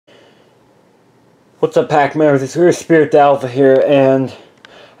What's up, pack members? It's your Spirit Alpha here, and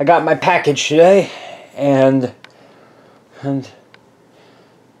I got my package today, and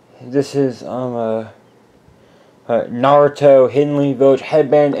this is a Naruto Hidden Leaf Village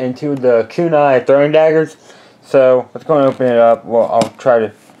headband and two of the Kunai throwing daggers. So let's go and open it up. Well, I'm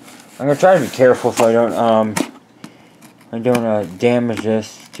gonna try to be careful so I don't damage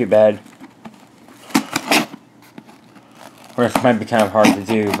this too bad. Or this might be kind of hard to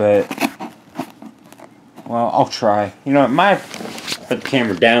do, but well, I'll try. You know, I might put the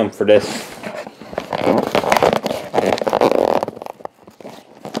camera down for this.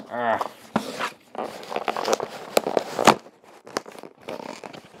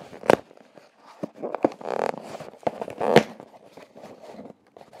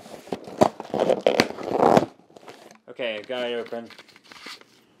 Okay, I got it open.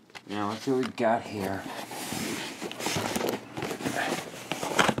 Now let's see what we got here.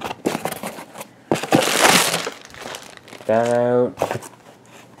 That out.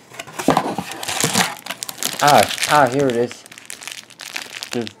 Here it is.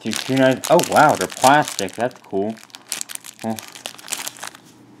 The Kunai. Oh wow, they're plastic. That's cool. Well,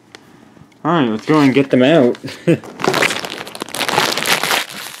 alright, let's go and get them out.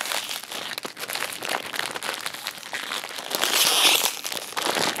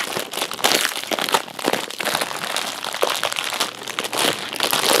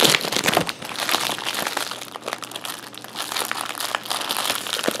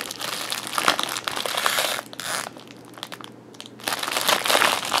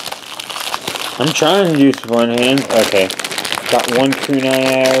 I'm trying to use one hand. Okay. Got one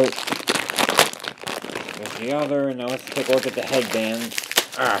kunai out. There's the other. Now let's take a look at the headband.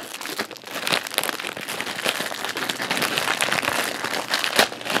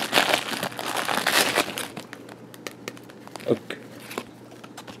 Okay.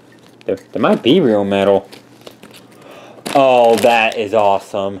 There might be real metal. Oh, that is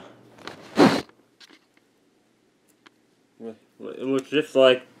awesome. It looks just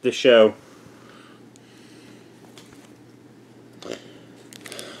like the show.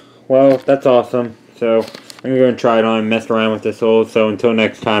 Well, that's awesome. So, I'm going to go and try it on and mess around with this hole. So, until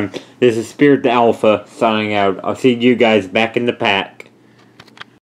next time, this is Spirit Alpha signing out. I'll see you guys back in the pack.